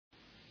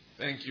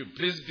Thank you.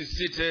 Please be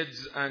seated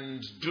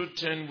and do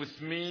turn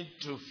with me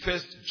to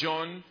 1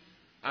 John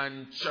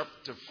and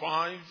chapter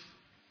 5.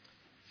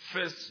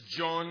 1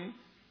 John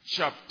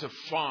chapter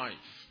 5.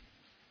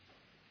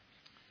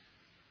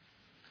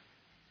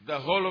 The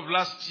whole of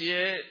last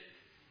year,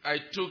 I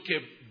took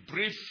a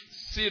brief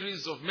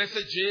series of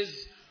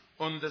messages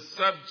on the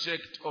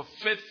subject of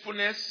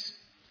faithfulness.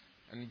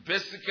 And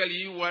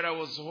basically, what I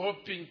was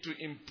hoping to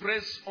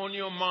impress on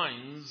your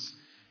minds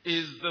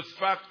is the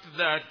fact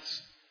that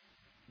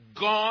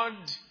God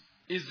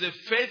is a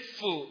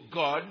faithful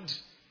God.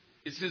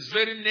 It's His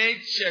very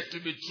nature to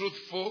be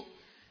truthful.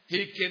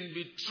 He can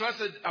be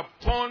trusted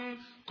upon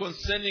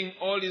concerning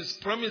all His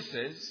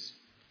promises.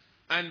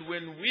 And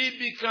when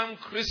we become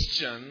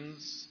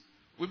Christians,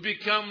 we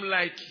become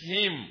like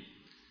Him.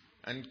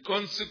 And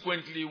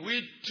consequently,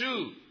 we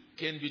too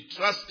can be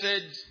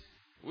trusted.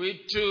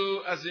 We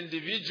too, as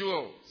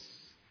individuals,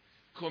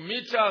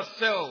 commit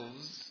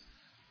ourselves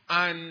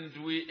and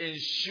we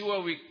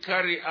ensure we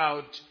carry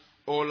out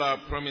all our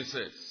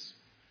promises.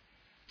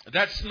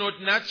 That's not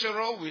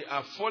natural. We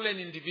are fallen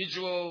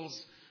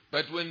individuals.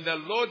 But when the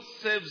Lord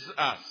saves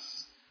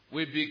us,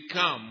 we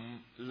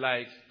become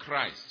like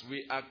Christ.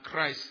 We are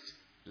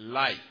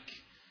Christ-like.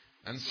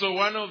 And so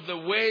one of the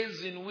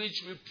ways in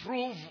which we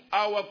prove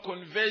our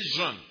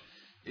conversion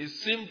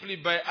is simply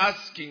by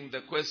asking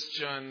the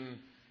question,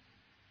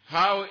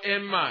 how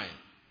am I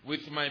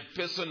with my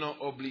personal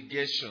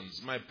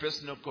obligations, my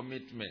personal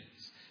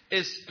commitments?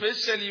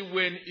 Especially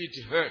when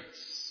it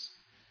hurts.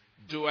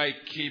 Do I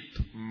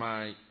keep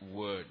my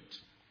word?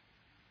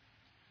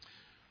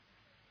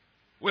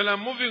 Well,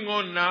 I'm moving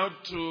on now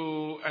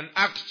to an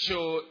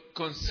actual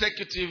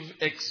consecutive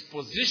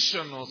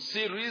expositional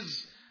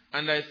series,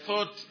 and I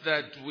thought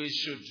that we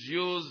should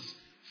use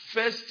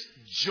 1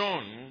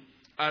 John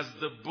as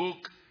the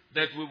book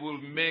that we will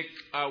make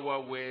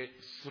our way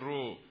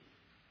through.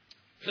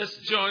 1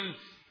 John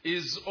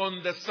is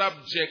on the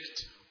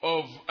subject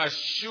of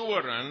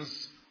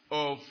assurance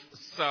of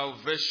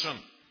salvation.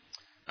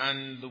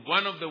 And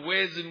one of the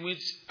ways in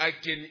which I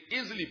can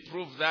easily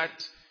prove that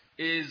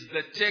is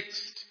the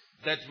text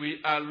that we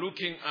are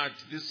looking at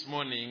this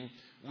morning,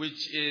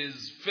 which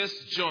is 1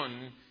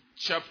 John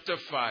chapter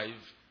 5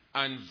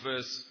 and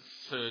verse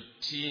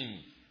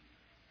 13.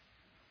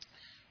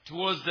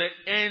 Towards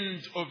the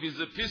end of his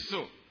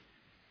epistle,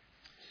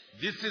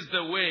 this is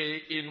the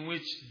way in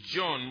which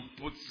John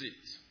puts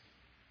it.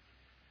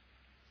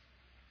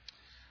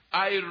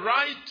 I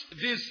write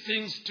these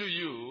things to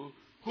you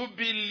who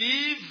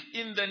believe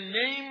in the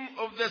name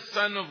of the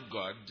Son of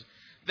God,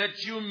 that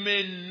you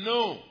may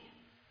know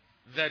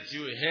that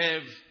you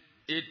have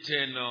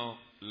eternal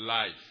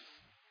life.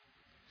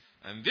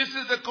 And this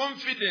is the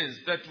confidence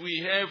that we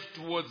have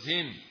towards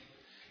Him,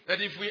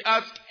 that if we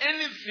ask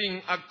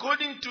anything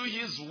according to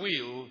His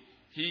will,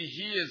 He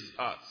hears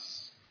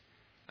us.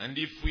 And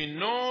if we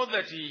know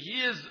that He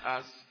hears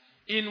us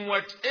in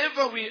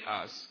whatever we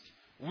ask,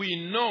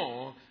 we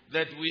know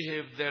that we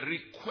have the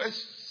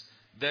requests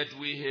that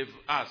we have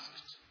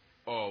asked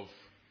of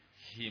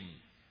Him.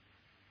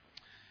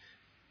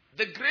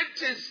 The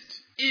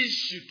greatest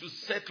issue to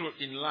settle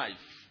in life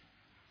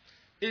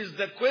is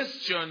the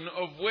question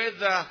of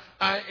whether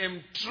I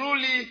am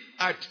truly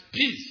at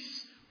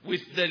peace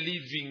with the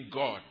living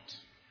God.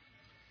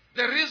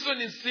 The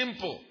reason is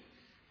simple.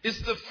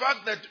 It's the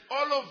fact that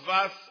all of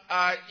us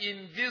are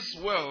in this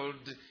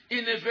world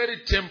in a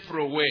very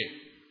temporal way.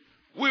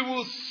 We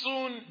will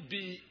soon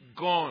be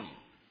gone.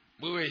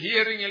 We were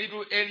hearing a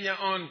little earlier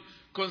on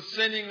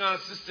concerning our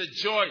sister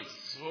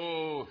Joyce,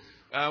 who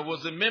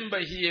was a member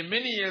here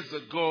many years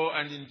ago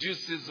and in due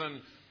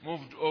season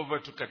moved over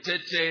to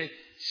Katete.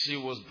 She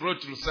was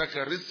brought to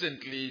Lusaka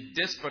recently,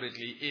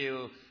 desperately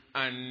ill,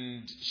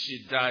 and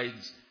she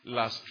died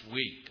last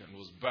week and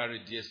was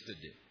buried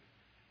yesterday.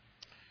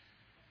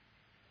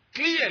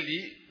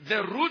 Clearly,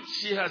 the route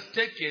she has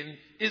taken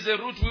is a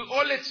route we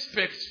all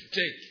expect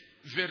to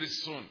take very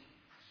soon.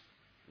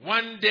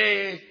 One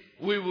day,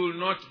 we will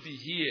not be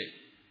here.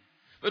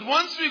 But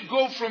once we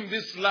go from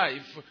this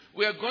life,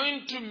 we are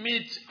going to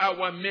meet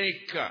our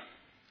Maker.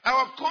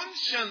 Our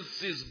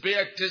consciences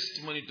bear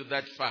testimony to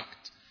that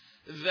fact,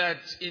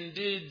 that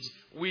indeed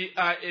we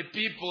are a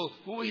people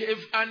who have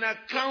an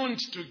account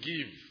to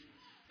give.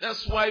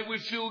 That's why we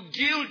feel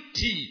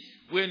guilty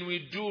when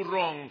we do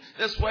wrong.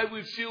 That's why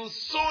we feel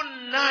so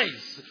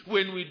nice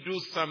when we do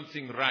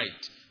something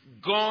right.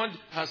 God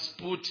has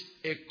put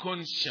a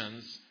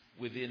conscience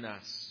within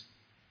us.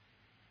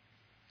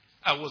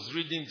 I was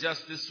reading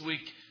just this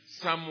week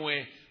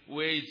somewhere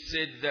where it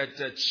said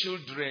that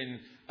children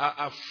are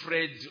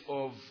afraid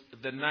of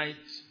the night,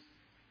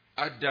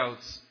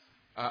 adults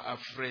are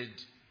afraid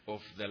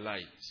of the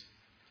light.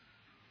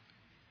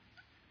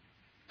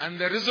 And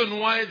the reason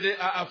why they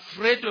are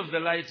afraid of the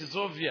light is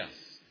obvious.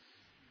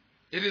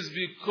 It is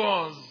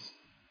because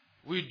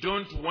we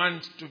don't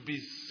want to be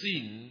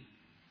seen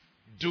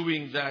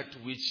doing that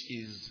which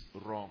is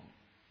wrong.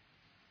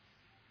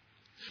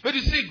 But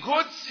you see,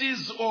 God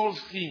sees all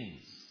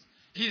things.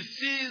 He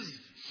sees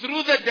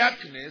through the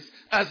darkness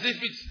as if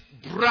it's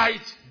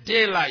bright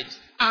daylight,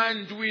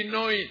 and we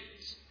know it.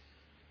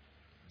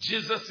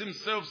 Jesus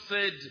himself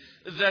said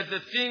that the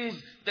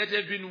things that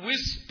have been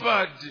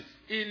whispered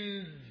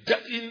in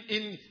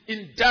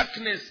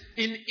darkness,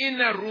 in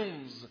inner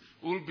rooms,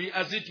 will be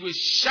as it were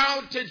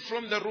shouted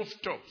from the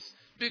rooftops,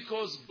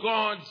 because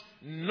God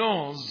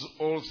knows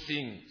all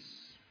things.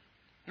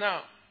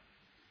 Now,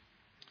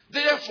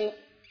 therefore,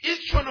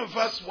 each one of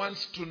us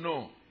wants to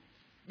know,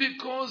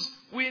 because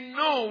we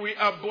know we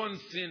are born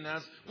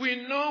sinners,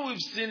 we know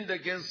we've sinned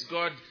against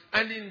God,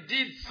 and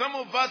indeed some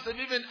of us have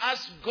even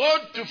asked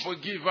God to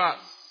forgive us.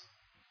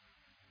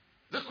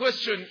 The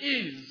question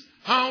is,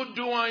 how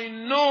do I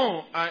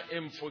know I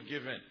am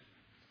forgiven?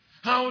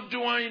 How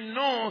do I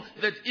know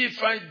that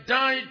if I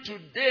die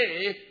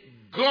today,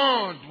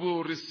 God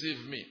will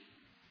receive me?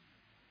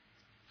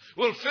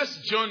 Well, 1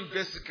 John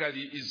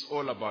basically is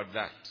all about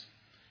that.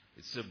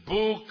 It's a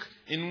book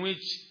in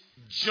which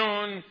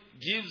John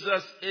gives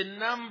us a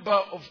number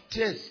of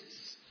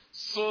tests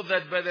so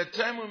that by the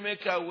time we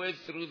make our way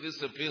through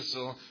this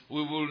epistle,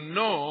 we will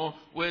know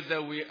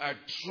whether we are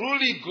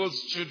truly God's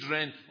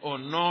children or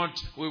not.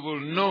 We will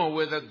know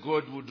whether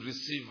God would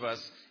receive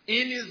us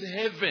in his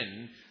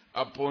heaven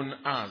upon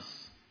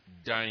us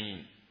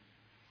dying.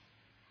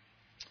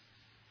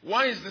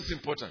 Why is this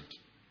important?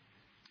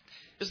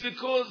 It's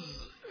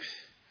because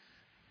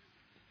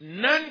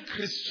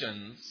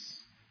non-Christians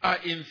are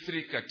in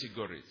three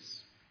categories.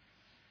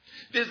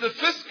 There's the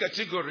first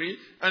category,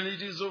 and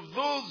it is of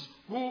those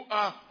who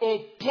are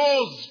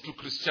opposed to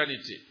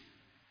Christianity.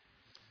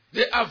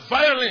 They are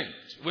violent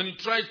when you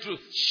try to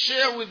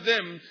share with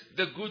them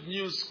the good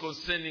news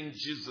concerning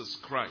Jesus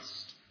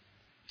Christ.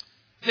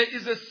 There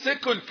is a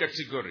second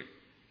category,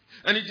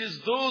 and it is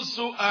those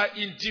who are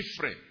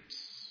indifferent.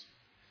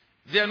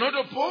 They are not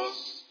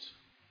opposed.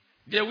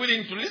 They are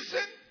willing to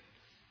listen.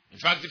 In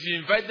fact, if you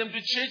invite them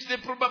to church, they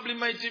probably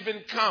might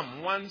even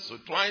come once or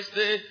twice.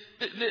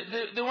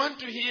 They want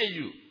to hear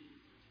you.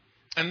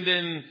 And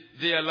then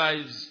their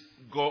lives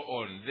go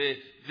on.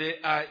 They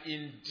are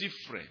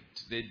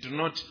indifferent. They do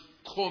not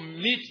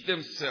commit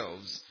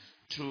themselves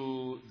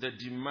to the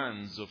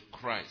demands of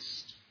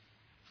Christ.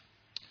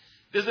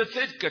 There's a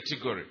third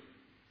category,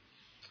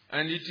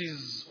 and it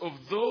is of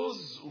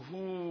those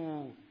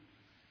who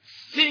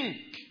think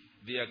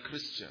they are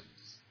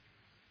Christians,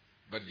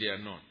 but they are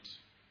not.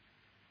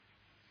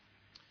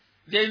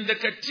 They're in the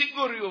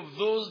category of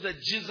those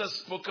that Jesus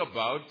spoke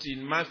about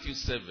in Matthew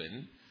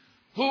 7,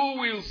 who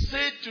will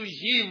say to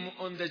him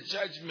on the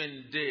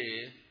judgment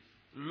day,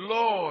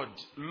 Lord,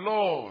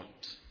 Lord,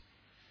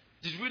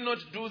 did we not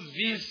do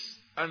this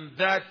and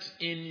that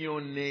in your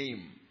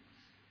name?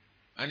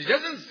 And he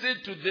doesn't say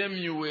to them,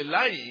 you were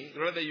lying,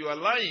 rather you are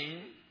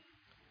lying.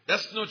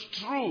 That's not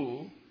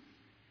true.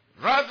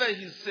 Rather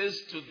he says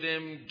to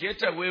them,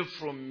 get away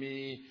from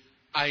me.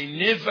 I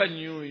never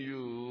knew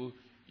you,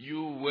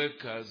 you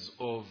workers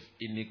of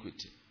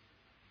iniquity.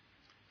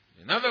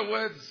 In other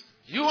words,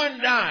 you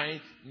and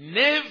I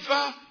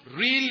never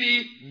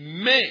really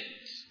met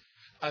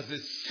as a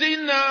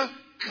sinner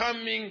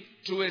coming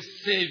to a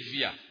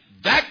savior.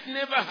 That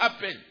never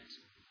happened.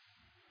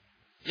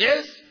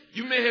 Yes,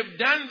 you may have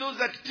done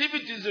those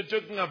activities you're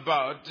talking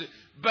about,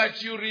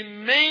 but you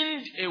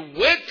remained a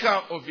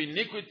worker of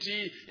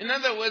iniquity. In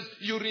other words,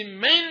 you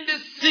remained a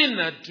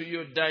sinner to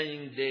your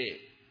dying day.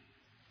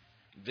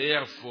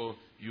 Therefore,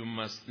 you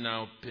must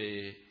now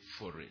pay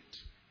for it.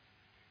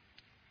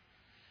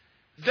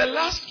 The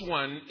last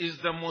one is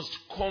the most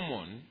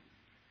common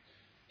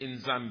in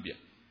Zambia.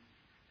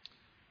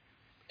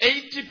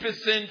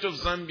 80% of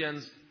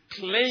Zambians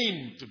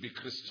claim to be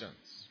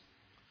Christians.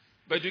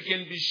 But you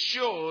can be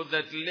sure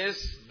that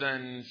less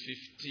than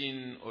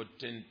 15 or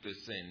 10%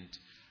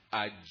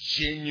 are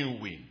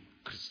genuine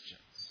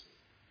Christians.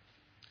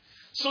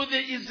 So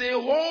there is a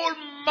whole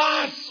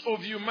mass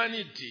of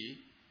humanity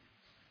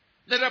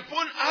that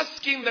upon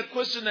asking the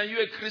question, are you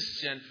a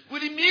Christian,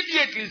 will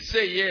immediately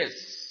say yes.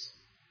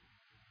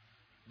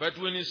 But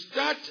when you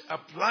start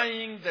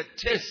applying the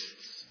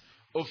tests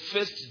of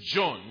 1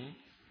 John,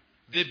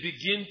 they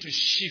begin to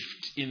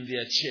shift in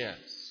their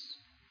chairs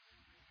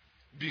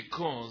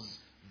because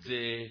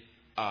they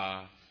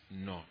are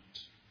not.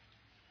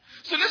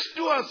 So let's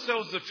do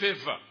ourselves a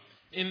favor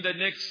in the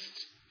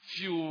next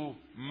few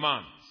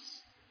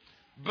months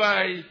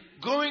by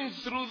going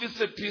through this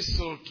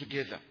epistle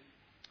together.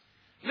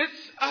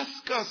 Let's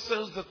ask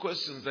ourselves the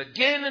questions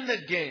again and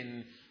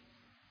again.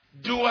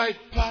 Do I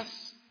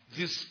pass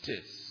this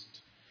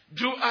test?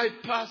 Do I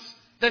pass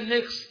the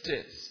next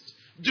test?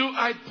 Do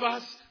I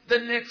pass the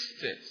next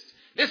test?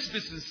 Let's be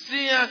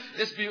sincere.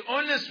 Let's be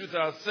honest with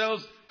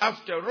ourselves.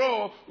 After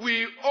all,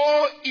 we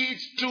owe it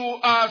to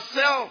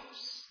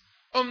ourselves.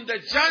 On the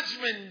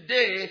judgment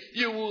day,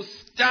 you will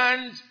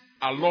stand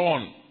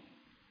alone.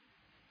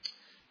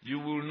 You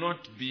will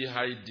not be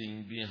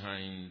hiding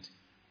behind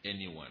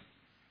anyone.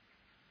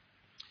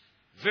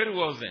 Very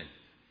well then.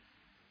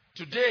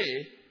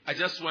 Today, I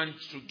just want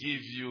to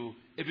give you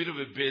a bit of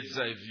a bird's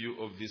eye view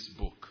of this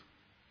book.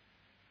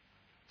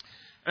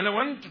 And I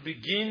want to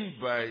begin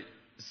by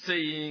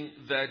saying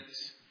that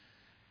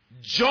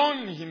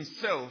John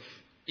himself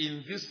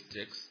in this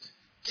text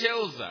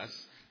tells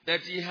us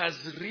that he has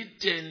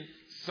written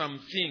some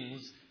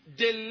things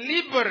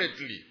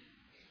deliberately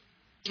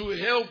to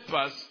help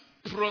us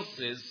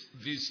process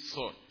this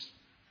thought.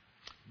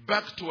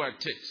 Back to our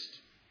text.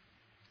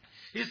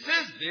 He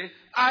says there,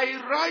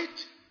 I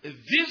write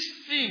these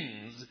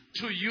things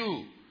to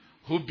you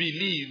who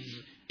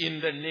believe in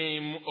the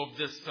name of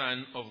the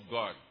Son of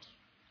God.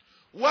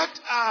 What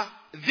are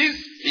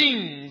these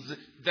things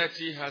that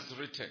he has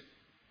written?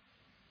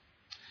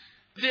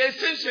 They are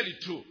essentially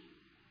two.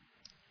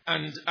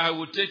 And I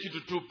will take you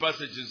to two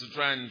passages to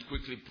try and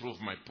quickly prove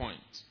my point.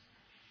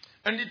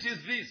 And it is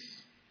this,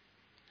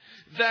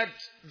 that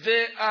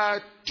there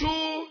are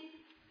two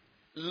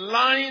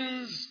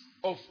lines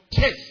of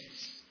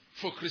tests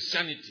for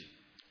Christianity.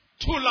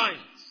 Two lines.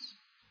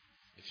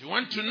 If you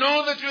want to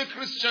know that you're a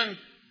Christian,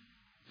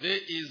 there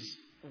is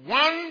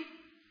one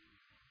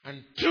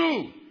and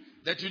two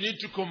that you need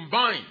to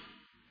combine.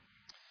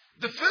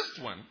 The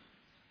first one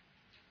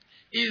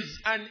is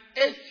an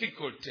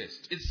ethical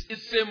test.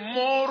 It's a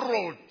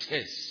moral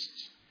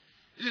test.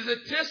 It is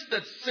a test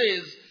that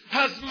says,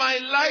 has my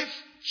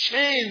life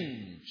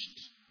changed?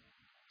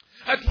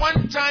 At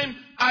one time,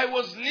 I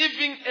was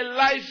living a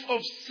life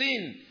of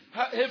sin.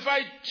 Have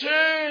I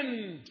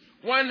turned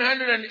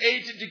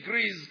 180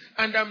 degrees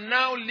and I'm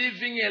now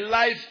living a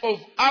life of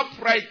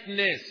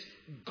uprightness,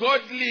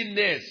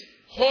 godliness,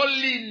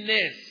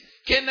 holiness?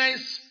 Can I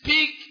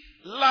speak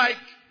like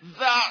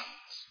that?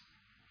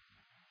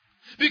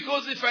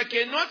 Because if I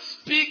cannot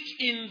speak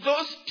in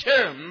those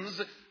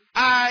terms,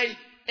 I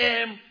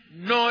am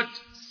not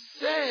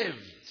saved.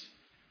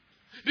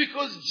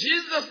 Because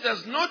Jesus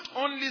does not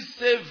only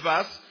save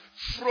us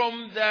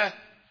from the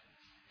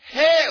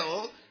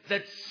hell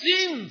that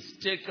sins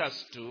take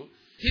us to,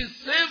 he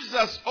saves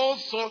us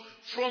also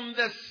from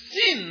the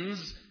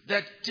sins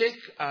that take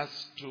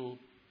us to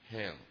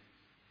hell.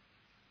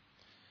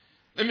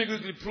 Let me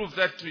quickly prove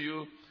that to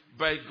you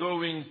by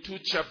going 2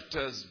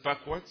 chapters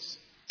backwards.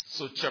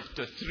 So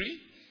chapter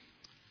 3,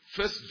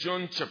 1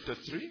 John chapter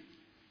 3,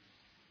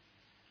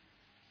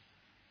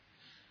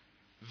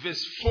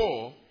 verse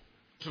 4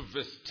 to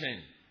verse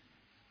 10.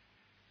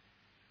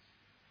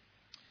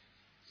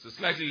 It's a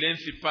slightly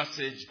lengthy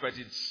passage, but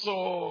it's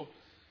so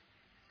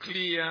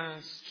clear,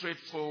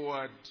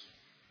 straightforward,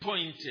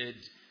 pointed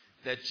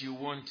that you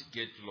won't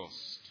get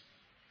lost.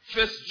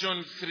 1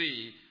 John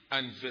 3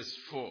 and verse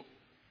 4.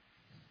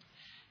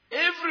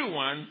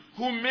 Everyone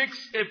who makes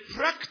a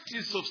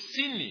practice of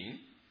sinning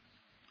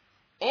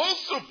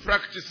also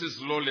practices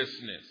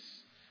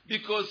lawlessness,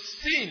 because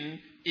sin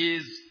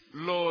is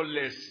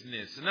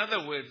lawlessness. In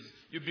other words,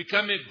 you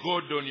become a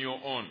god on your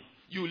own.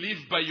 You live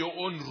by your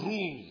own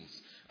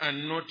rules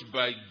and not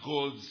by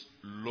God's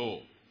law.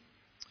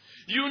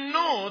 You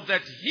know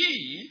that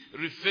he,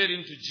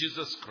 referring to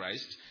Jesus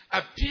Christ,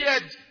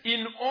 appeared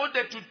in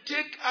order to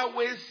take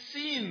away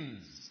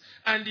sins,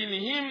 and in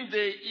him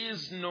there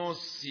is no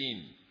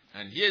sin.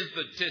 And here's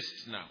the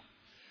test now.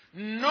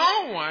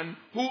 No one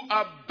who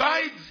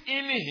abides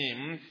in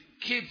him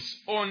keeps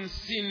on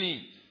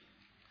sinning.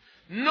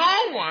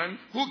 No one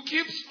who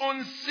keeps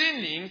on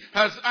sinning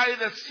has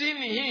either seen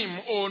him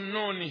or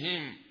known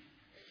him.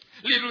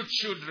 Little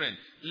children,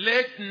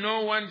 let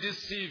no one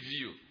deceive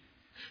you.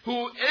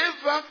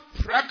 Whoever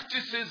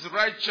practices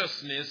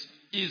righteousness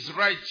is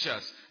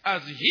righteous,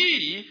 as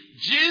he,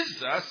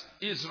 Jesus,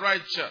 is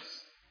righteous.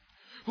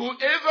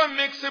 Whoever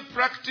makes a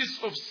practice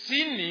of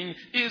sinning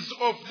is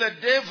of the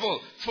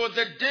devil, for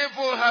the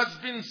devil has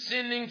been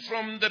sinning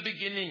from the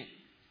beginning.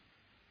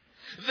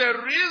 The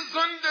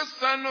reason the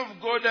Son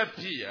of God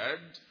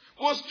appeared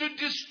was to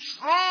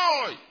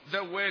destroy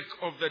the work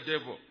of the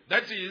devil.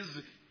 That is,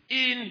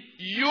 in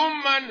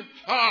human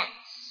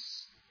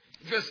hearts.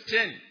 Verse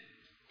 10.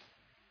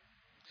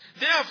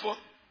 Therefore,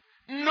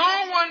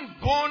 no one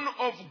born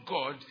of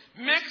God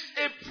makes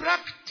a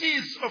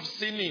practice of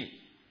sinning,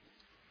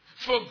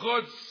 for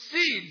God's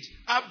seed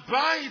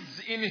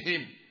abides in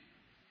him,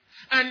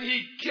 and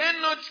he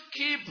cannot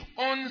keep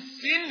on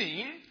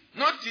sinning.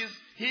 Notice,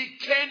 he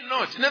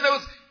cannot. In other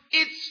words,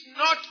 it's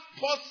not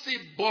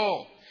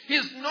possible.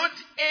 He's not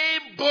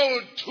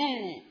able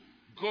to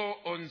go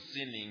on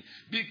sinning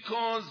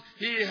because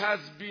he has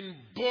been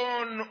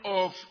born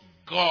of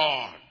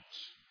God.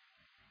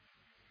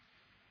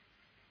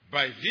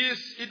 By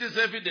this it is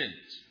evident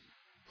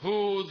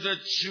who the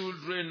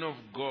children of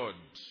God,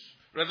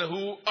 rather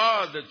who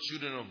are the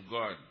children of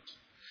God,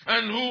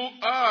 and who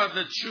are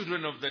the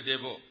children of the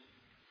devil.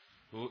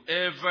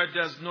 Whoever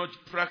does not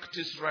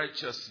practice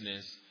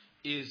righteousness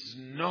is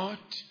not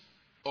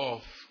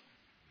of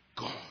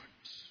God,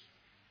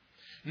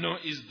 nor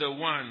is the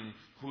one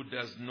who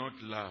does not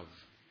love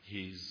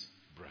his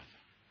brother.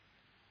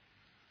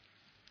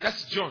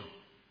 That's John.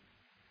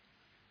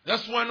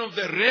 That's one of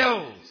the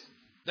rails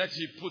that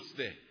he puts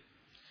there.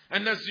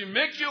 And as you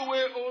make your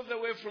way all the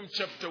way from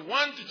chapter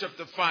 1 to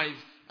chapter 5,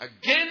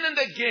 again and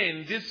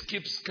again, this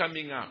keeps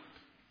coming up.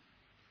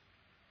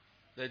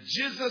 That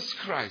Jesus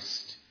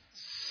Christ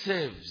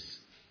saves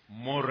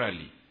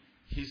morally.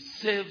 He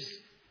saves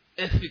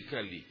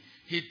ethically.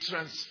 He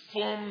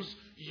transforms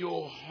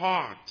your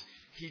heart.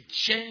 He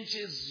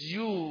changes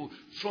you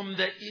from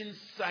the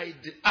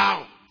inside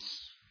out.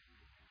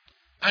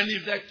 And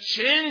if that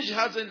change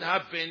hasn't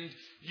happened,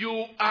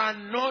 you are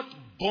not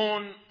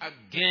born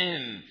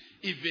again.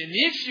 Even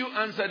if you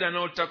answered an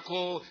altar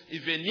call,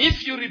 even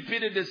if you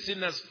repeated the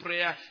sinner's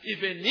prayer,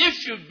 even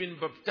if you've been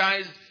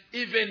baptized,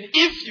 even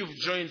if you've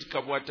joined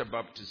Kabwata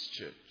Baptist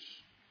Church,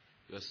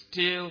 you're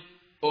still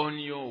on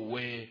your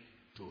way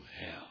to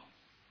hell.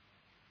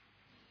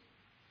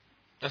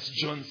 That's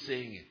John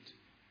saying it.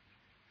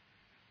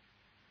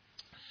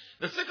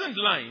 The second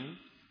line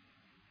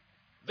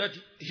that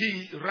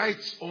he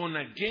writes on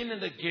again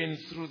and again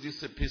through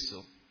this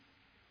epistle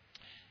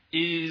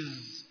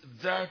is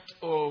that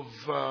of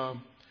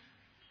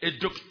a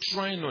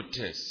doctrinal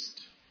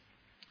test.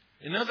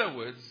 In other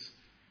words,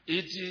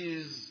 it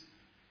is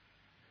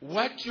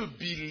what you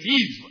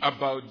believe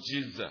about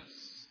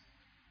Jesus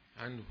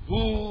and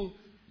who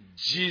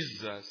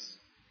Jesus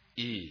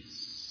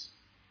is.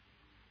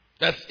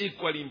 That's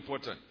equally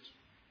important.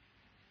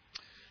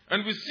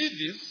 And we see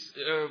this,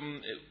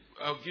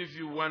 I'll give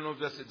you one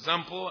obvious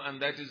example,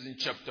 and that is in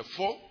chapter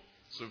 4.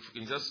 So if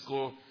you can just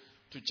go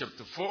to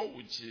chapter 4,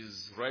 which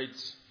is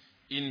right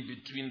in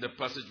between the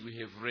passage we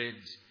have read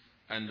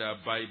and our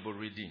Bible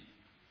reading.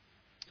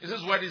 This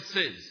is what it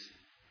says.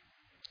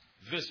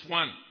 Verse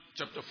 1,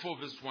 chapter 4,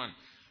 verse 1.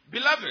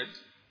 Beloved,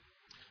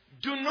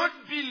 do not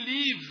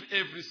believe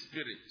every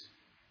spirit,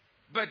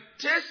 but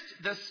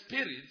test the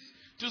spirits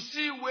to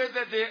see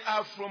whether they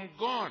are from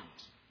God.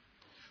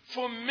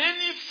 For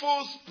many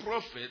false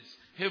prophets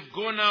have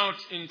gone out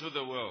into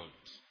the world.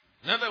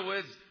 In other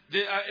words,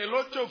 there are a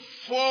lot of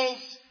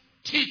false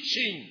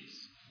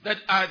teachings that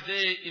are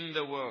there in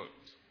the world.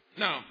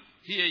 Now,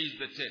 here is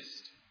the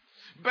test.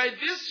 By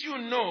this you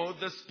know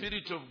the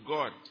Spirit of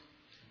God.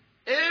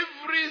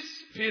 Every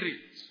spirit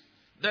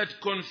that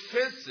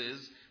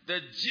confesses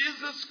that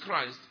Jesus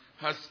Christ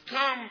has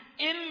come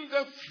in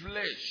the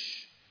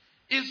flesh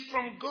is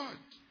from God.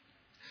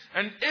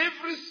 And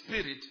every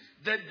spirit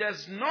that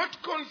does not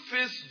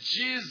confess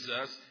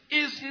Jesus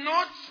is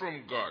not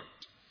from God.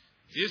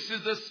 This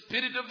is the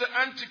spirit of the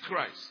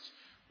Antichrist,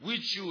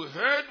 which you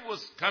heard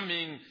was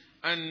coming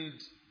and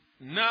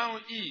now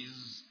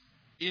is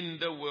in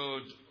the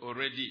world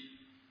already.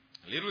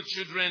 Little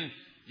children,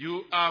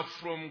 you are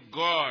from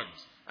God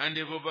and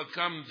have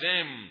overcome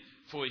them,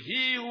 for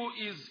he who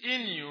is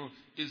in you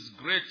is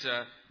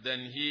greater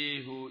than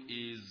he who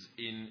is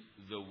in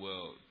the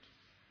world.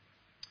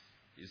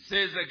 It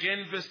says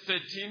again, verse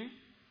 13,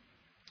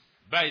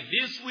 by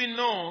this we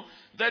know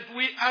that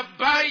we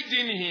abide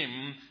in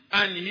him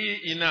and he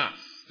in us.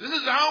 This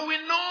is how we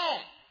know.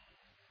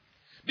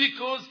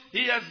 Because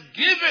he has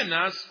given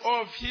us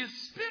of his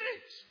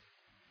Spirit.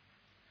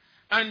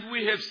 And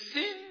we have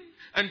seen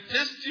and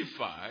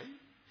testify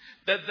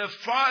that the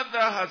Father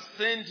has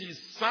sent his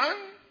Son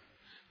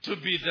to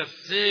be the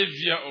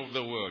Savior of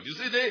the world. You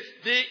see,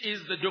 there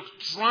is the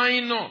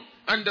doctrinal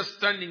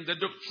understanding, the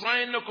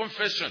doctrinal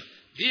confession.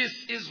 This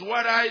is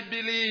what I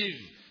believe,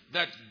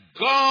 that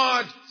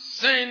God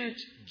sent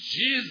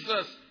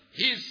Jesus,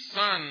 his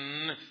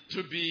Son,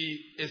 to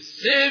be a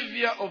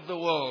Savior of the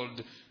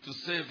world, to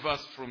save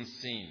us from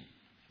sin.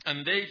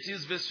 And there it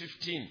is, verse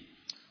 15.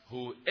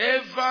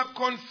 Whoever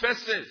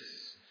confesses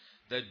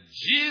that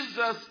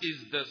Jesus is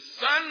the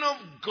Son of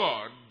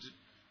God,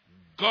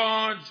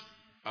 God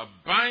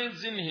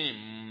abides in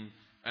him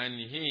and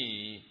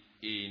he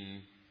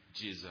in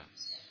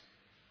Jesus.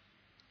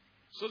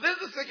 So there's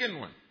the second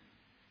one.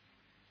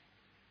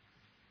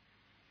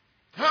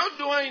 How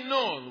do I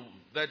know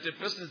that a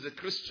person is a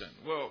Christian?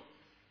 Well,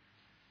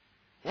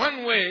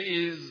 one way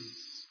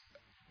is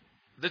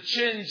the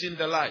change in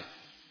the life.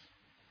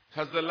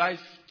 Has the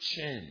life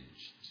changed?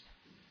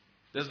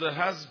 Does the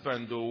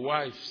husband or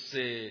wife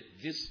say,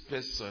 this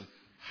person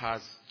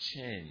has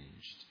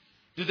changed?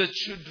 Do the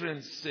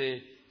children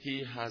say,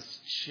 he has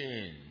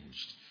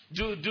changed?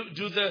 Do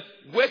the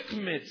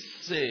workmates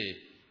say,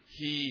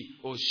 he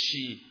or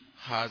she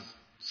has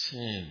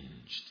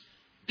changed?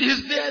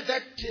 Is there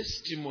that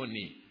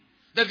testimony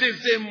that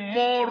there's a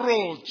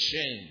moral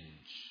change?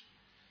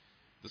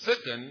 The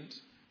second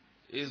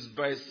is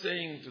by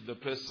saying to the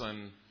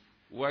person,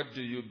 what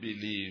do you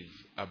believe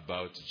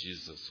about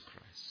Jesus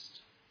Christ?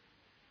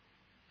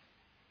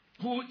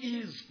 Who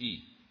is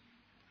he?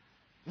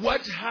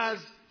 What has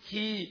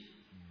he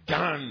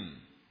done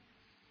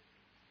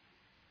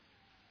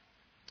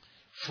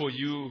for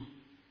you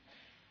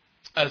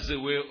as a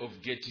way of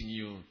getting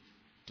you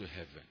to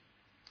heaven?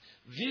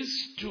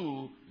 These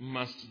two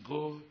must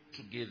go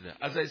together.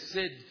 As I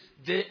said,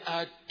 there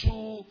are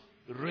two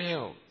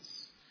rails.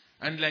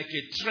 And like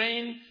a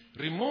train,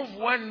 remove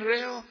one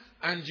rail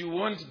and you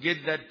won't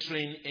get that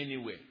train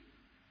anywhere.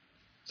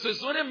 So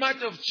it's not a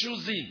matter of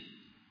choosing.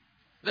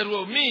 That,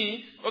 well,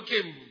 me,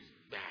 okay,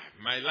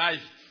 my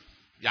life,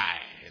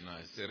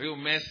 it's a real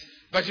mess.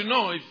 But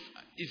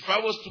if I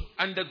was to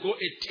undergo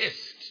a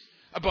test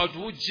about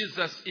who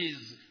Jesus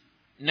is,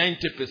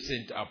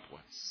 90%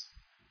 upwards.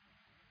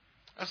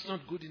 That's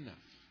not good enough.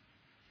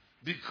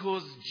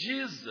 Because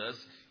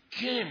Jesus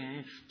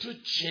came to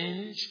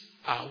change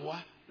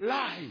our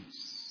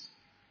lives.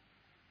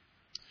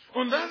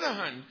 On the other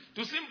hand,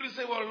 to simply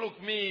say, well,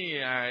 look, me,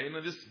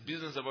 this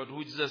business about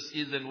who Jesus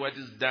is and what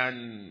is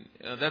done,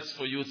 that's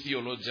for you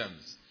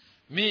theologians.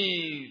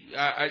 Me,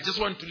 I just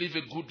want to live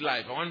a good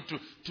life. I want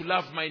to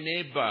love my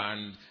neighbor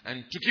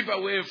and to keep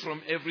away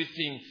from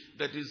everything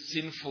that is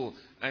sinful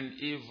and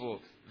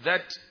evil.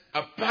 That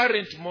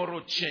apparent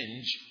moral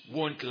change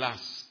won't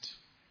last.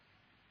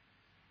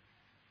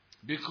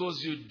 Because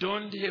you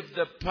don't have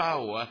the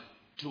power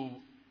to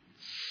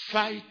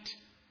fight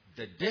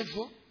the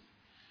devil.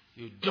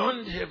 You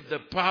don't have the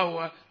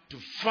power to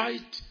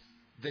fight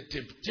the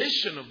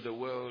temptation of the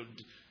world.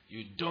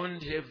 You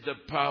don't have the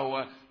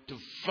power to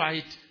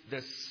fight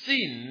the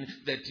sin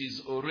that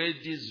is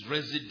already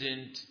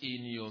resident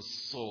in your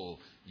soul.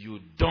 You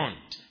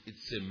don't.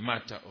 It's a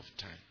matter of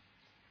time.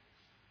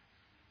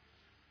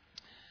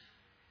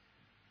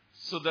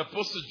 So the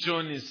Apostle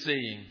John is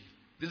saying,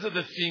 these are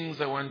the things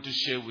I want to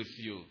share with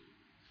you.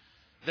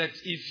 That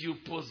if you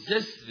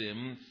possess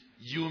them,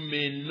 you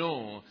may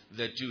know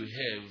that you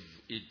have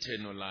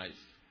eternal life.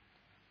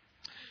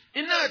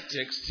 In our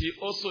text, he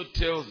also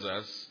tells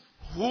us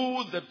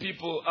who the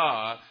people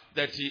are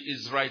that he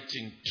is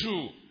writing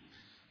to.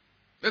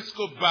 Let's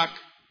go back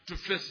to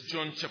 1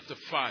 John chapter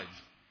 5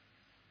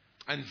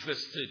 and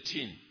verse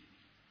 13.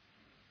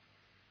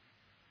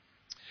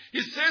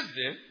 He says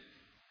there,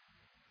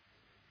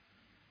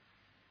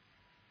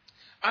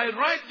 I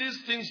write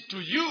these things to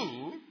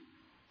you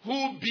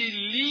who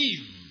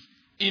believe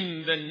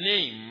in the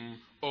name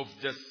of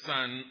the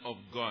Son of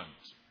God.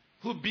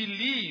 Who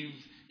believe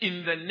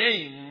in the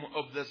name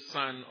of the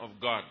Son of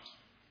God.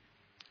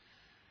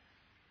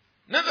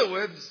 In other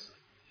words,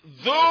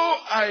 though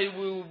I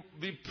will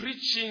be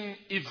preaching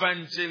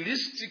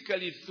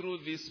evangelistically through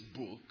this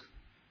book,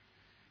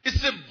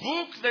 it's a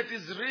book that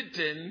is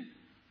written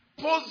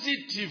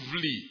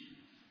positively.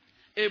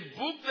 A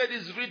book that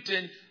is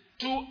written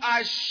to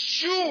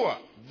assure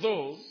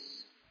those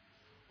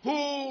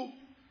who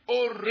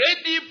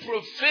already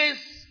profess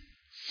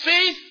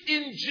faith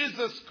in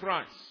Jesus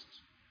Christ.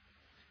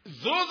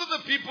 Those are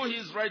the people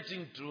he's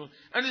writing to.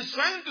 And he's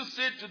trying to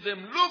say to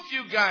them, look,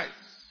 you guys,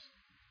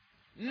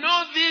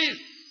 know this,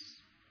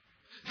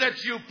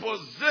 that you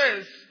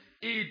possess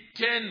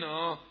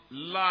eternal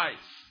life.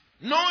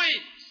 Know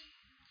it,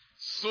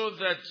 so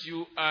that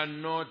you are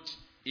not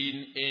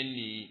in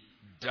any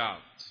doubt.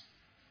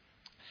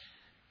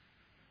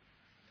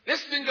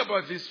 Let's think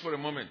about this for a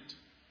moment.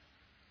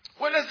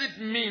 What does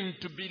it mean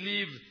to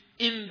believe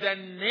in the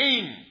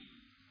name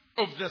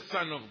of the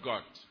Son of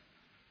God?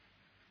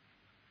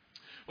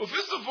 Well,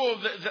 first of all,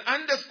 the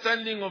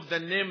understanding of the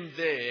name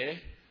there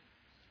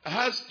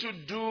has to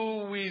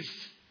do with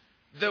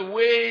the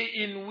way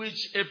in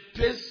which a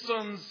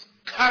person's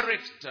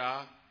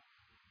character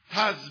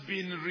has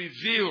been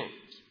revealed.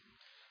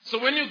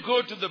 So when you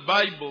go to the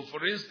Bible,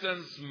 for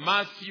instance,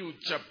 Matthew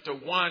chapter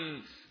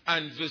 1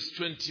 and verse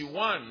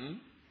 21,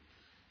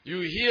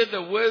 you hear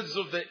the words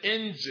of the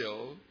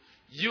angel,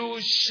 you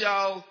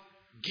shall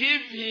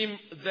give him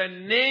the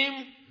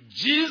name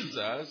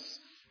Jesus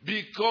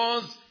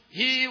because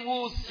he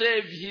will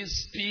save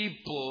his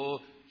people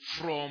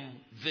from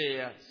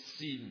their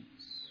sins.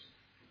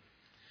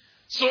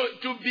 So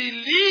to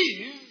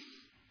believe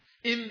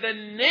in the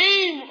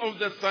name of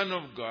the Son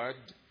of God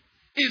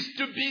is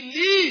to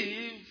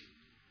believe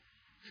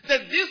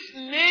that this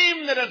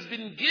name that has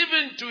been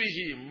given to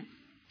him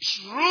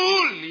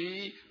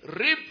truly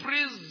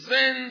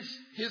represents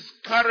his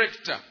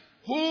character,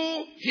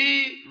 who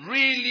he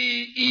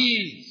really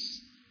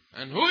is.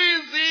 And who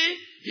is he?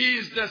 He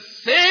is the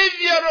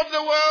Savior of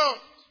the world.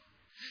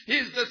 He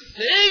is the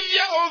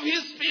Savior of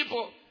his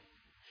people.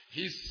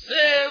 He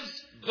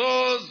saves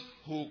those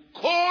who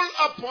call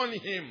upon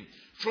him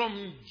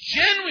from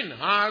genuine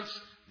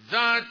hearts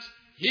that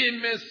he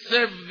may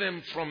save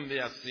them from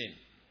their sin.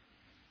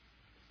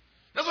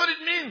 That's what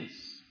it means.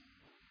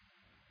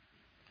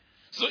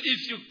 So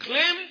if you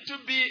claim to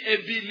be a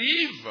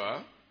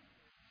believer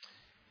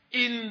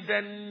in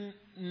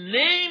the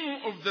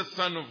name of the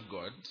Son of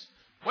God,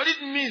 what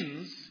it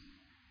means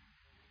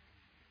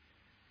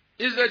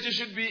is that you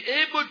should be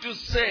able to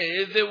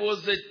say there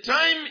was a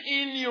time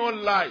in your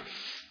life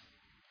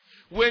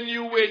when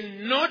you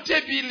were not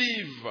a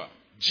believer.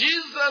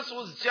 Jesus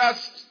was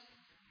just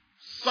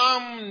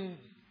some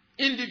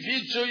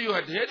individual you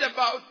had heard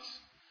about,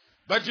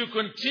 but you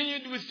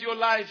continued with your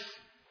life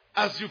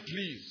as you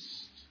pleased.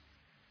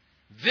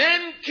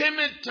 Then came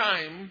a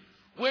time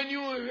when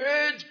you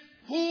heard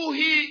who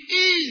he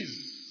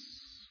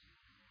is,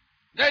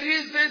 that he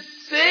is a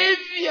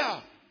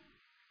Savior.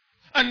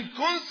 And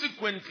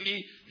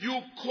consequently,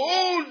 you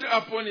called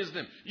upon his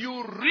name.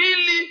 You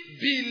really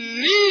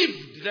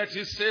believed that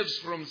he saves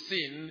from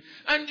sin,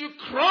 and you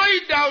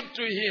cried out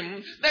to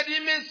him that he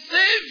may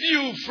save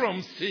you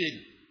from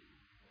sin.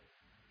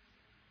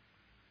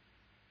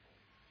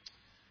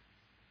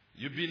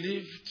 You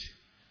believed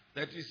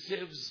that he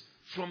saves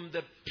from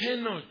the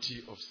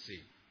penalty of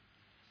sin.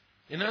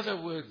 In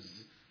other words,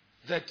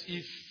 that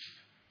if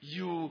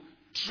you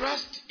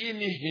trust in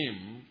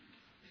Him,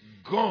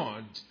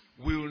 God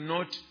will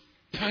not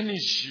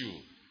punish you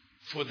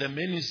for the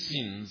many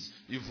sins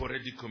you've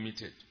already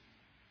committed.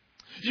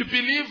 You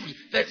believe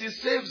that He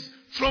saves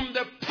from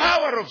the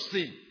power of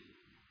sin.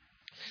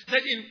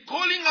 That in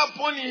calling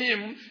upon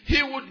Him,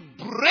 He would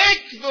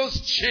break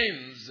those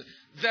chains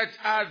that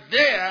are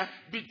there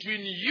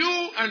between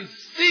you and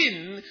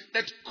sin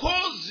that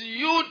cause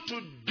you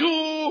to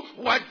do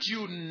what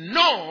you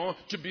know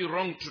to be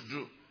wrong to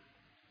do.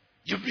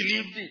 You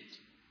believed it.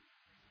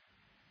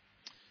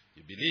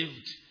 You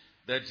believed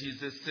that He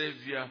is a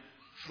Savior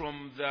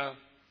from the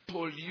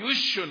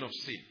pollution of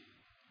sin,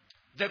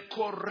 the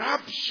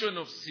corruption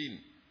of sin,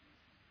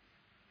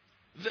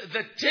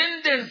 the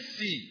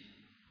tendency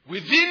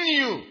within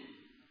you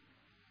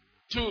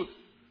to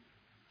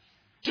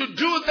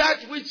do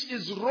that which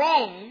is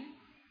wrong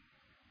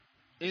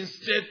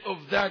instead of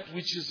that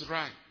which is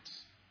right.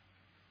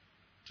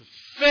 To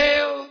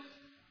fail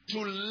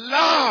to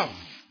love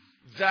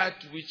that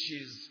which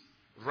is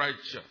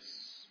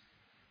righteous.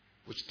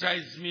 Which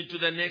ties me to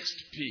the next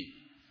P.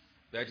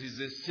 That is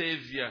a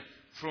Savior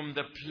from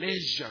the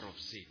pleasure of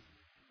sin.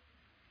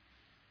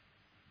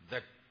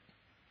 That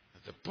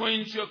at the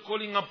point you are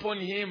calling upon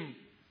Him,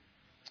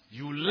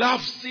 you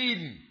love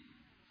sin.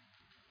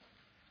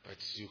 But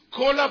you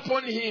call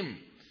upon Him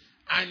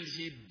and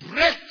He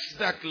breaks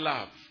that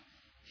love.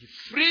 He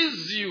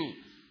frees you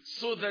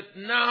so that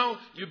now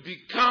you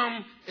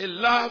become a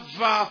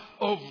lover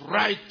of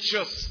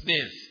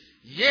righteousness.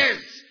 Yes,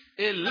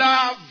 a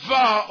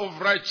lover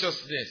of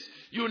righteousness.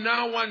 You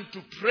now want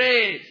to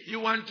pray. You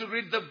want to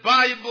read the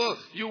Bible.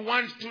 You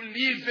want to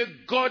live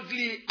a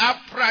godly,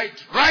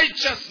 upright,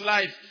 righteous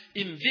life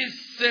in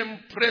this same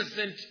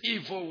present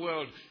evil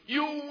world.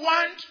 You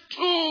want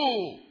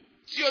to.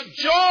 It's your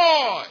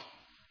joy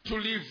to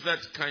live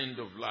that kind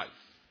of life.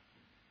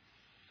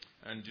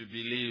 And you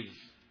believe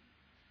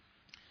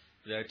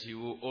that He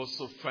will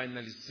also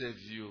finally save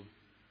you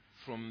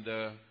from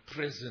the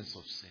presence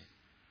of sin.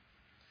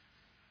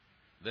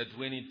 That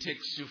when He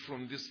takes you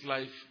from this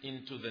life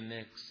into the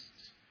next,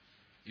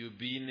 you'll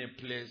be in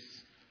a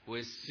place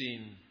where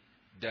sin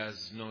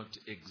does not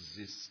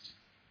exist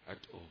at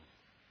all.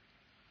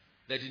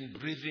 That in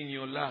breathing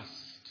your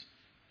last,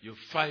 your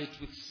fight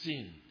with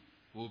sin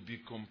will be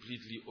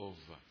completely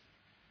over.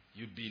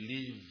 You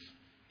believe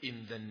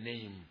in the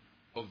name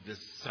of the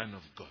Son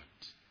of God.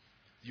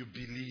 You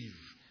believe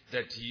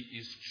that He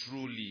is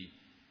truly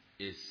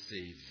a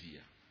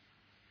Savior.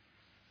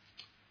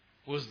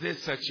 Was there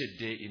such a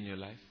day in your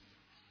life?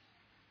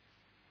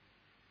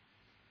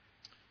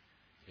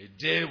 A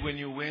day when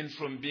you went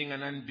from being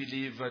an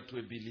unbeliever to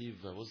a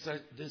believer. Was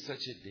there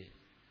such a day?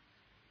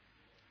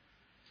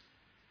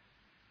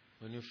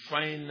 When you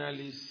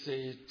finally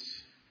said,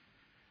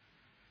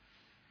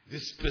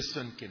 this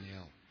person can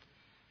help.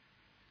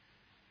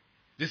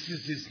 This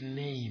is His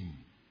name.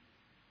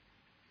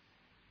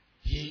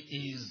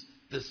 He is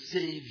the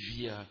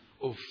Savior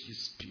of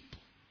His people.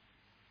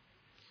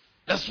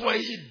 That's why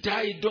He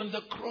died on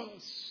the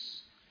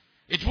cross.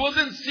 It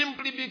wasn't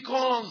simply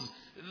because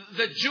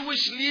the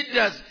Jewish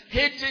leaders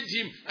hated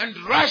Him and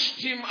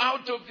rushed Him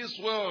out of this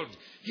world.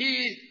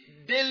 He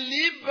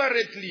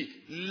deliberately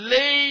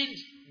laid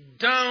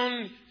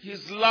down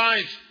His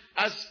life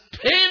as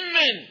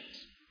payment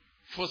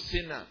for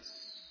sinners.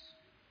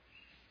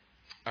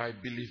 I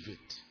believe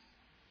it.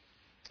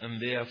 And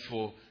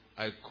therefore,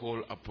 I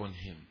call upon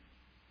Him.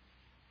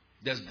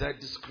 Does that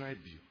describe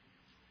you?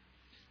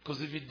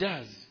 Because if it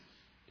does,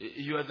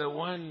 you are the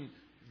one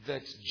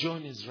that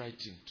John is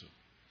writing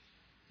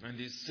to. And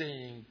he's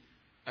saying,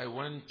 I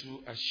want to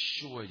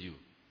assure you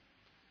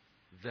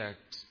that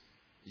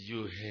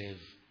you have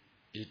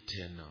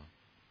eternal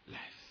life.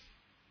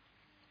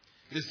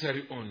 Let's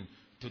carry on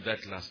to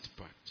that last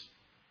part.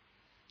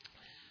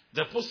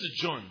 The Apostle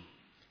John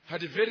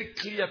had a very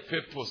clear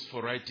purpose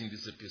for writing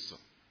this epistle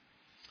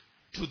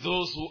to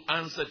those who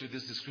answer to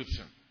this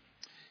description.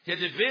 He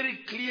had a very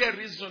clear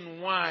reason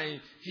why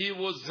he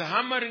was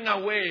hammering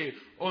away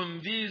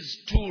on these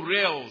two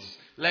rails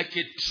like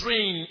a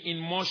train in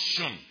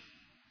motion.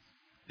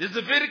 There's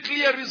a very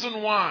clear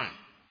reason why.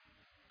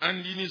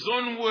 And in his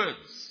own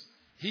words,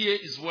 here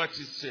is what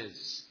he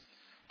says.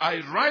 I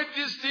write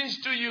these things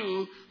to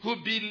you who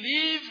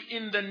believe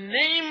in the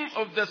name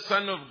of the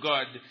Son of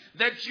God,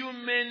 that you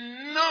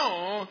may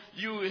know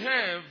you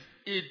have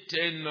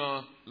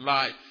eternal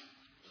life.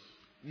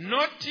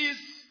 Notice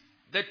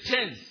the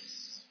tense.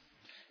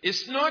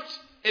 It's not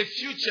a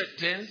future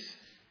tense,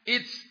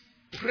 it's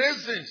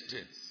present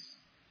tense.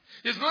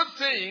 He's not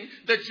saying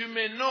that you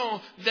may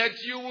know that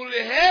you will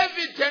have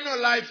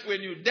eternal life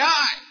when you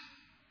die.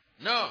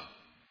 No.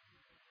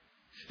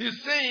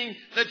 He's saying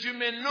that you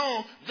may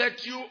know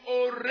that you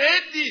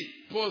already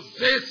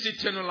possess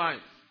eternal life.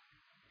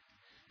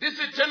 This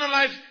eternal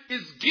life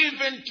is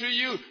given to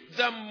you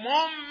the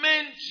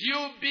moment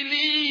you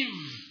believe.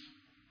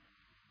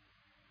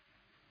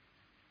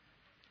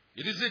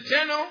 It is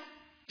eternal,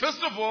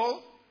 first of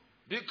all,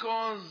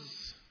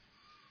 because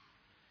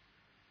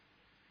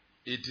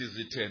it is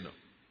eternal.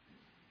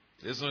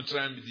 Let's not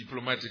try and be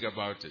diplomatic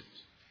about it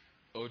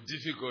or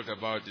difficult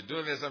about it.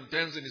 Don't there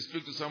sometimes when you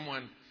speak to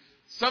someone,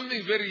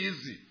 something very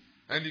easy,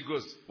 and he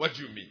goes, what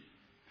do you mean?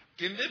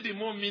 Can there be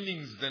more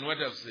meanings than what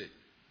I've said?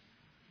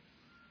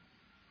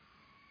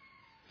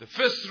 The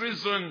first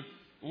reason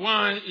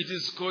why it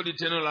is called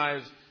eternal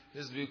life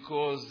is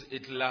because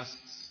it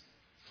lasts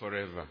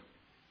forever.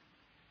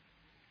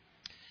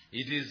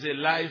 It is a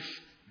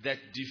life that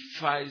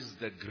defies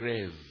the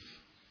grave.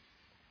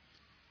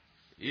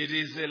 It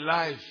is a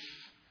life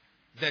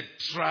that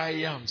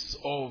triumphs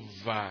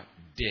over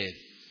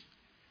death.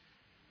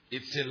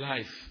 It's a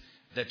life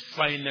that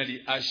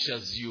finally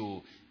ushers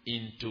you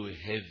into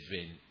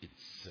heaven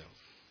itself.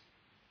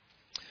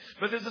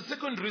 But there's a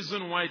second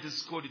reason why it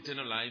is called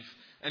eternal life,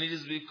 and it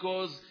is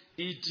because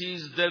it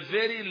is the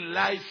very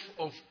life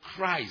of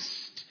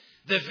Christ,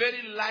 the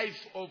very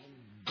life of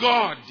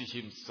God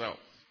Himself.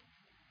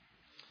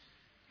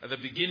 At the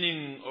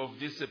beginning of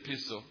this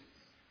epistle,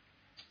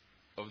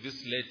 of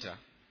this letter,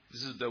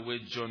 this is the way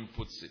John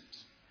puts it.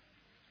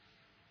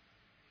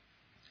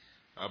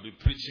 I'll be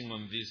preaching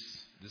on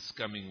this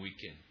coming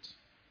weekend.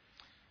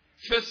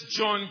 1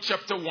 John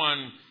chapter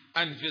 1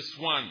 and verse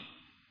 1.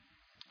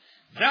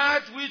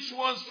 That which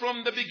was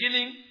from the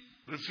beginning,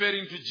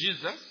 referring to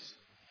Jesus,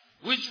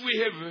 which we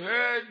have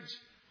heard,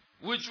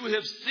 which we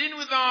have seen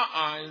with our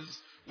eyes,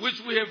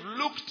 which we have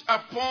looked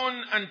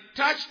upon and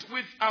touched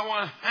with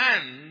our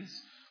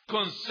hands,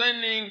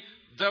 concerning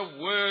the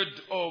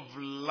word of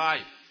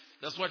life.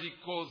 That's what he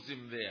calls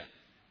him there.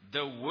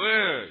 The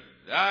word,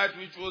 that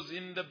which was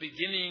in the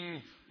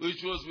beginning,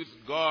 which was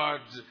with God,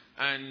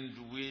 and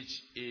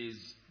which is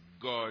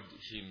God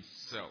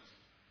Himself.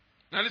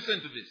 Now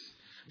listen to this.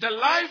 The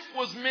life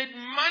was made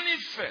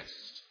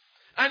manifest,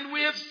 and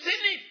we have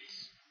seen it,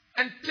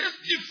 and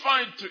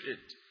testified to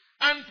it,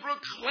 and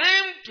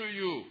proclaimed to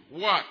you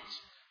what?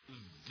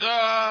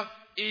 The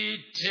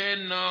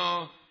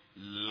eternal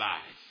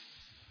life.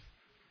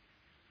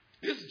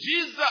 This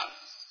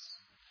Jesus,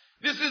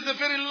 this is the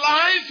very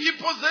life He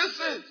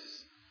possesses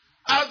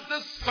as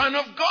the Son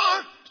of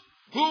God,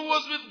 who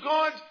was with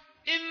God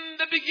in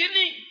the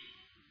beginning.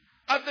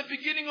 At the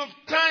beginning of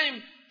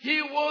time,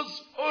 He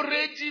was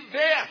already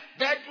there.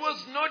 That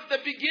was not the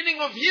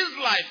beginning of His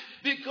life,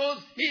 because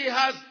He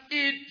has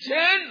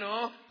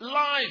eternal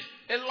life.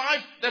 A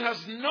life that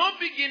has no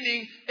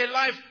beginning, a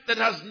life that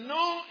has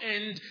no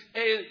end,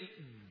 a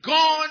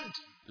God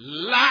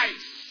life.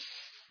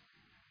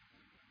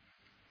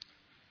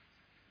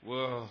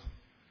 Well,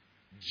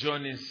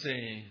 John is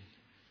saying,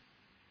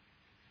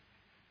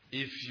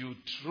 if you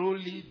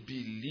truly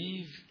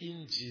believe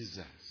in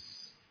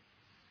Jesus,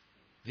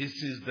 this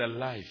is the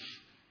life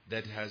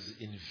that has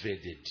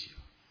invaded you.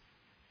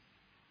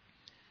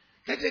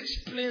 That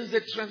explains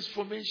the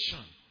transformation.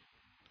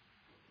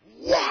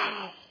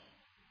 Wow!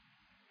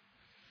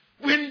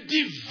 When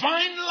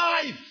divine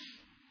life,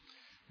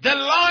 the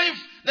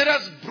life that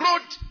has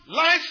brought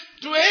life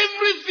to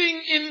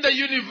everything in the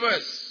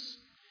universe,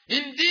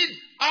 indeed,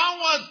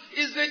 ours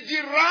is a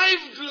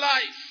derived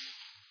life.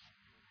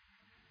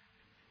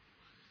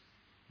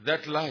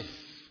 That life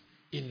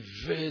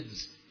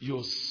invades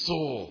your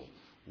soul.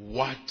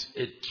 What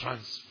a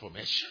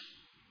transformation.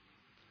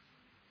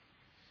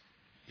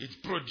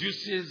 It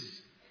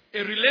produces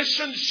a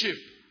relationship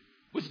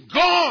with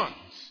God,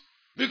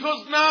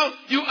 because now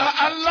you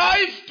are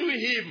alive to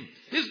Him.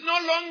 He's no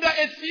longer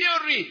a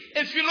theory,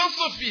 a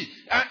philosophy,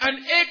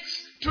 an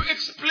X to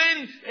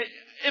explain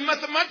a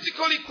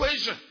mathematical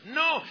equation.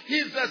 No,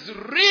 He's as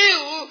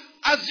real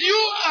as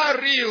you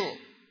are real.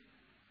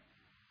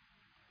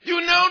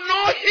 You now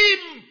know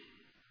Him.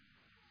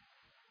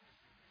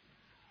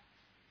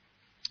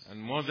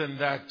 And more than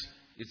that,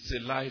 it's a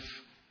life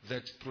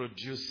that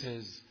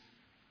produces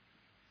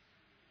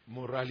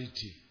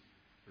morality,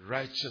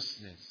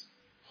 righteousness,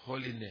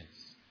 holiness.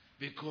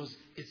 Because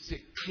it's a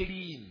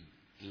clean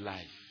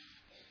life.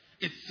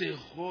 It's a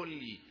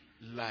holy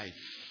life.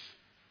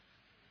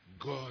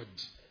 God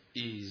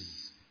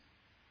is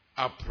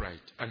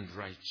upright and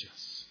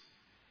righteous.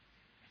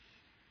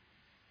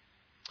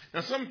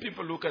 Now some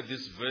people look at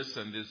this verse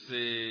and they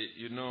say,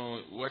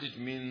 what it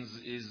means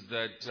is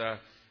that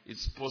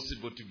it's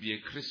possible to be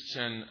a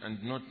Christian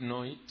and not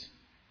know it.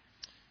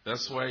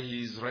 That's why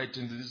he is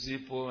writing to these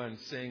people and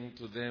saying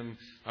to them,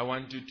 I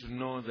want you to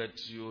know that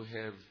you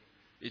have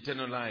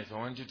eternal life. I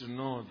want you to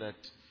know that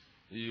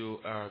you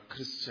are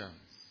Christians.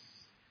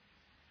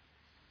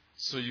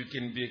 So you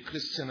can be a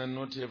Christian and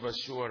not have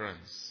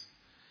assurance.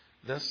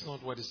 That's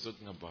not what he's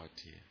talking about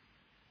here.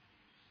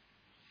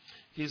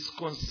 He's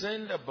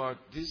concerned about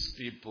these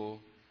people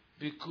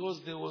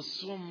because there was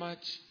so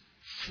much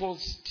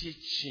false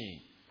teaching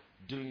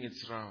doing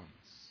its rounds,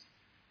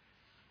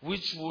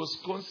 which was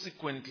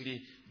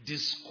consequently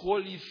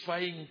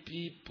disqualifying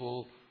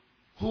people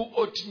who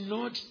ought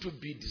not to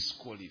be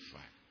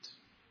disqualified.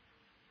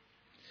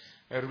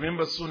 I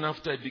remember soon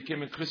after I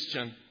became a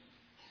Christian,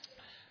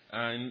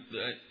 and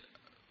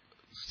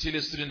still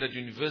a student at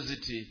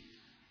university,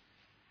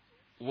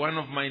 one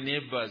of my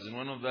neighbors in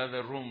one of the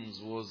other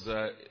rooms was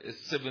a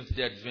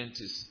Seventh-day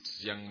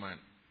Adventist young man.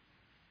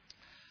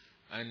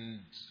 and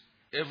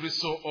every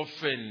so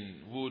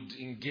often would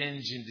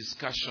engage in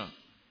discussion.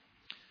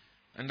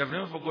 And I've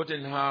never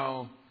forgotten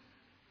how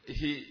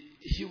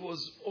he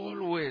was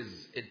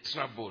always a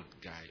troubled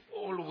guy,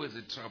 always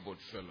a troubled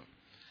fellow.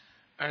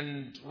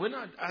 And when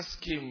I'd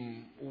ask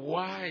him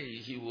why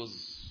he was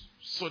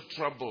so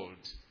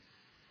troubled,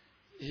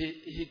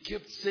 he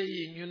kept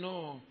saying,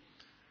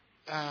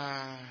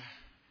 I'm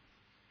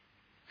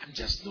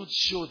just not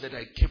sure that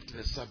I kept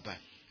the Sabbath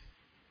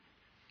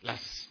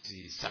last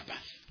Sabbath.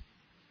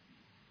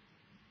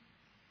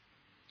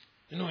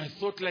 I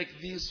thought like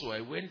this, so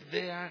I went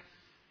there.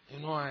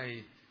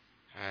 I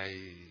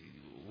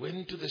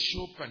went to the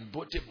shop and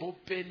bought a ball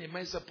pen. Am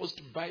I supposed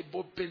to buy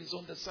ball pens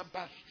on the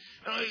Sabbath?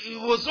 He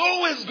was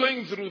always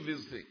going through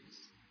these things.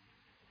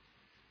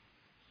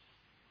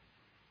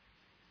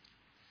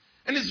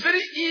 And it's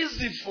very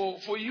easy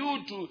for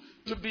you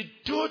to be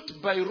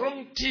taught by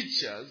wrong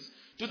teachers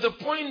to the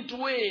point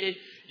where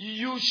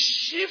you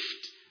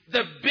shift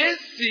the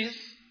basis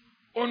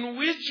on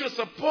which you're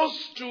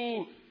supposed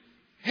to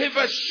have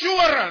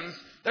assurance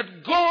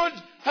that God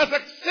has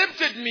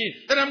accepted me,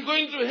 that I'm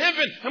going to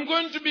heaven, I'm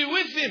going to be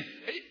with Him.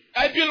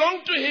 I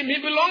belong to Him, He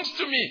belongs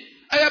to me.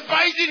 I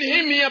abide in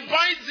Him, He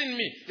abides in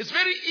me. It's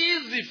very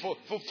easy for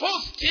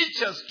false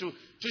teachers to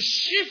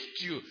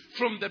shift you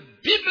from the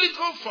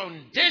biblical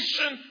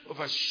foundation of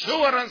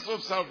assurance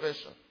of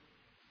salvation.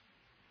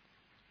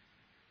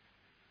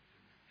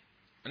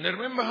 And I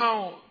remember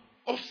how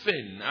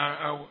often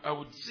I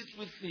would sit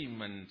with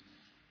him and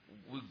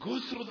we go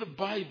through the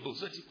Bible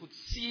so that he could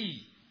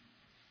see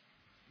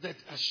that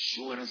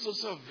assurance of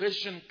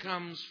salvation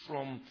comes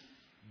from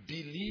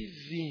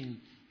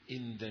believing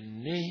in the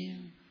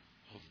name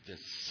of the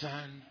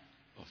Son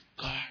of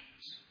God.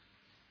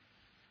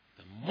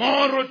 The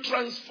moral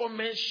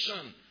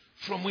transformation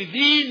from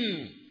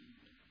within.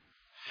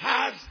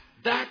 Has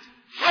that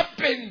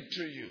happened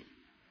to you?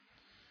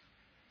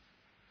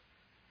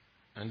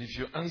 And if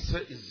your answer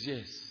is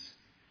yes,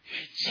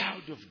 you're a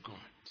child of God.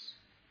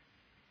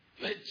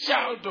 You're a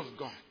child of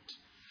God.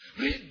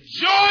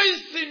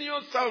 Rejoice in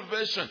your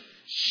salvation.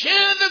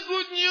 Share the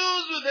good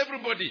news with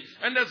everybody.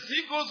 And as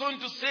he goes on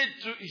to say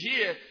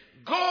here,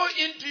 go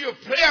into your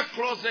prayer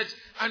closet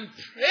and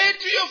pray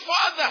to your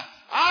Father,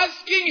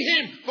 asking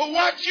Him for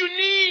what you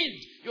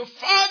need. Your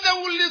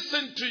Father will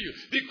listen to you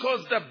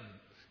because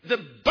the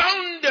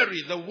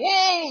boundary, the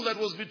wall that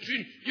was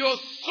between your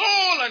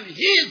soul and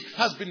His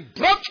has been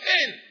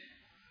broken.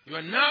 You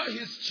are now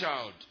His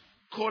child.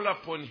 Call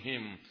upon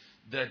Him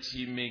that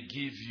He may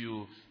give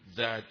you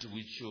that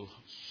which your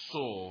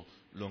soul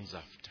longs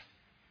after.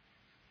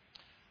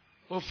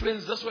 Oh,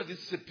 friends, that's what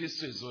this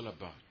epistle is all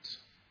about.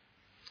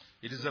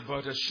 It is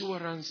about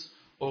assurance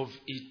of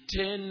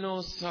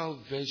eternal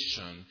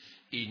salvation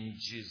in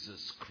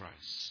Jesus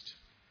Christ.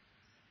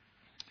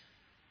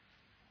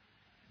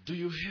 Do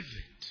you have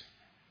it?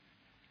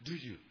 Do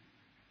you?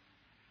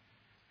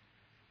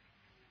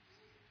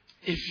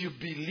 If you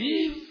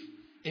believe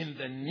in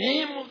the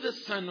name of the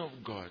Son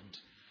of God,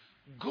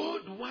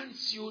 God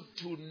wants you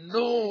to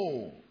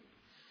know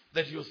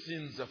that your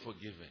sins are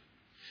forgiven.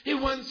 He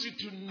wants you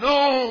to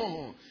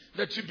know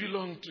that you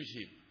belong to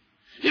Him.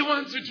 He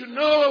wants you to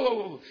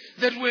know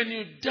that when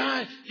you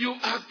die, you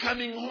are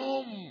coming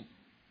home.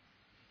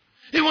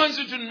 He wants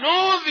you to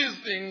know these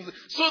things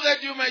so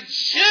that you might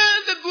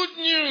share the good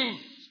news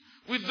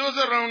with those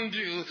around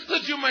you, so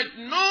that you might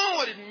know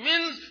what it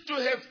means to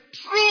have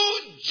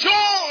true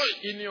joy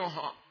in your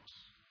heart.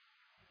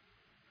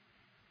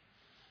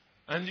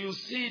 And you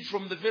see it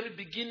from the very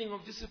beginning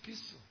of this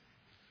epistle,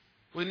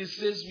 when it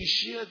says, we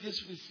share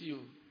this with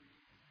you,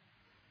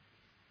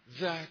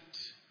 that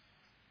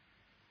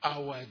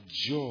our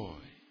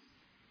joy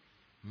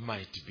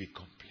might be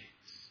complete.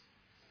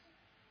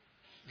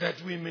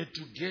 That we may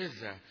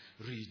together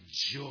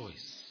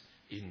rejoice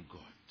in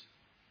God.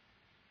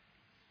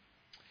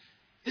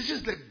 This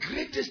is the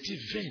greatest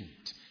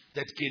event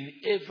that can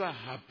ever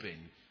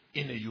happen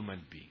in a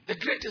human being. The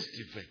greatest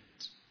event.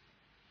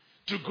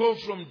 To go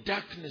from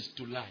darkness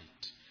to light.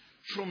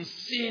 From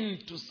sin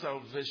to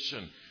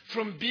salvation.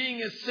 From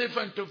being a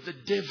servant of the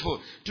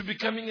devil to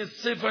becoming a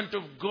servant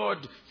of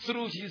God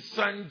through His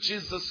Son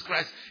Jesus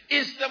Christ.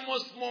 It's the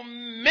most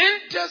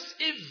momentous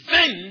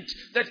event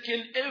that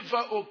can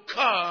ever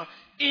occur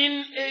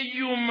in a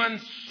human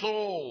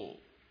soul.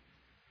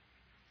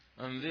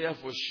 And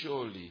therefore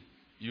surely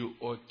you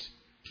ought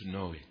to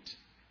know it.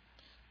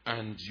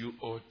 And you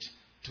ought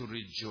to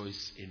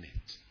rejoice in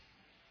it.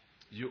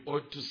 You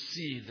ought to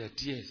see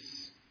that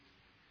yes,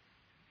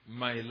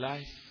 my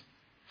life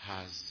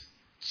has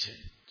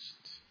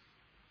changed.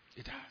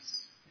 It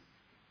has.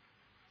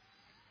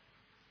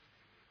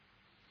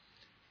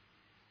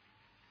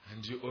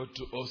 And you ought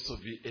to also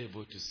be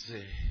able to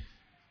say,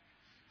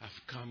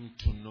 I've come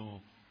to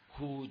know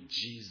who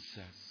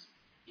Jesus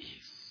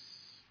is.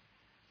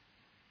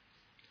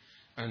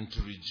 And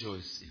to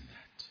rejoice in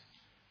that.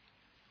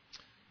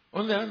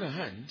 On the other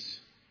hand,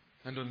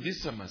 and on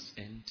this I must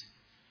end,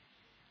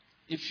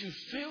 if you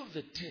fail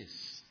the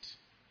test,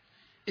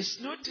 it's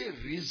not a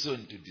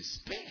reason to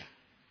despair.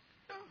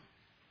 No.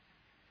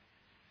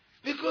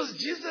 Because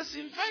Jesus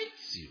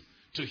invites you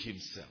to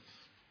himself.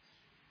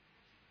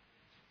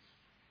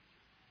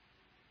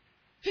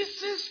 He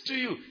says to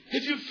you,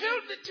 have you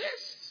failed the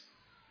test?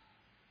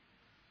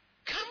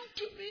 Come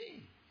to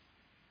me.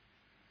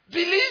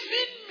 Believe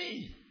in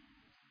me.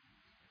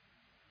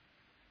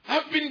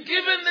 I've been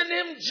given the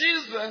name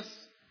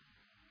Jesus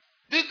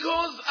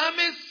because I'm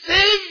a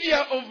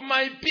savior of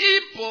my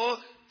people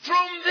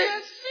from their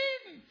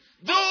sin.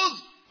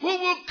 Those who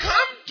will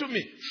come to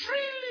me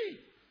freely.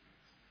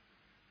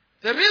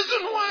 The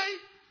reason why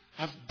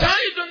I've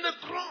died on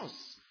the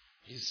cross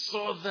is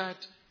so that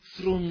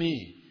through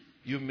me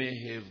you may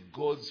have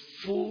God's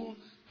full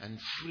and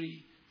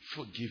free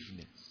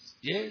forgiveness.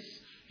 Yes,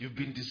 you've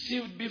been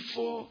deceived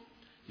before.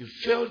 You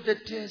failed the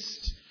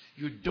test.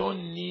 You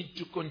don't need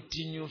to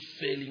continue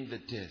failing the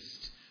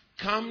test.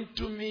 Come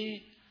to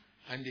me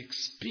and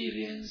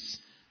experience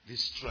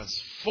this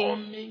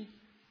transforming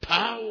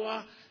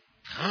power.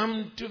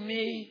 Come to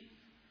me.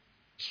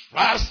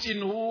 Trust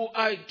in who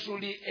I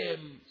truly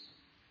am.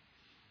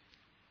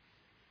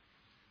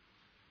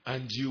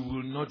 And you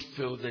will not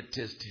fail the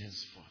test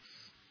henceforth.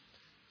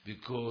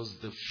 Because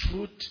the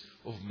fruit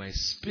of my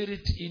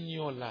Spirit in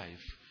your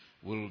life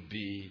will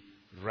be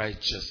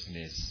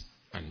righteousness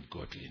and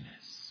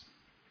godliness.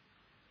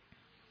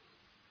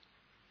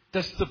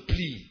 That's the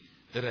plea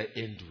that I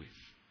end with.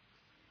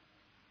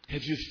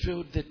 Have you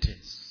failed the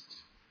test?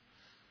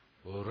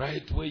 Well,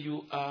 right where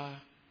you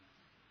are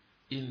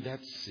in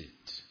that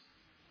seat,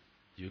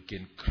 you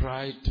can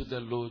cry to the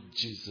Lord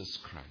Jesus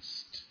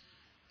Christ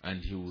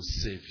and he will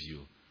save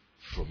you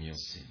from your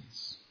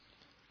sins.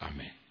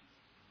 Amen.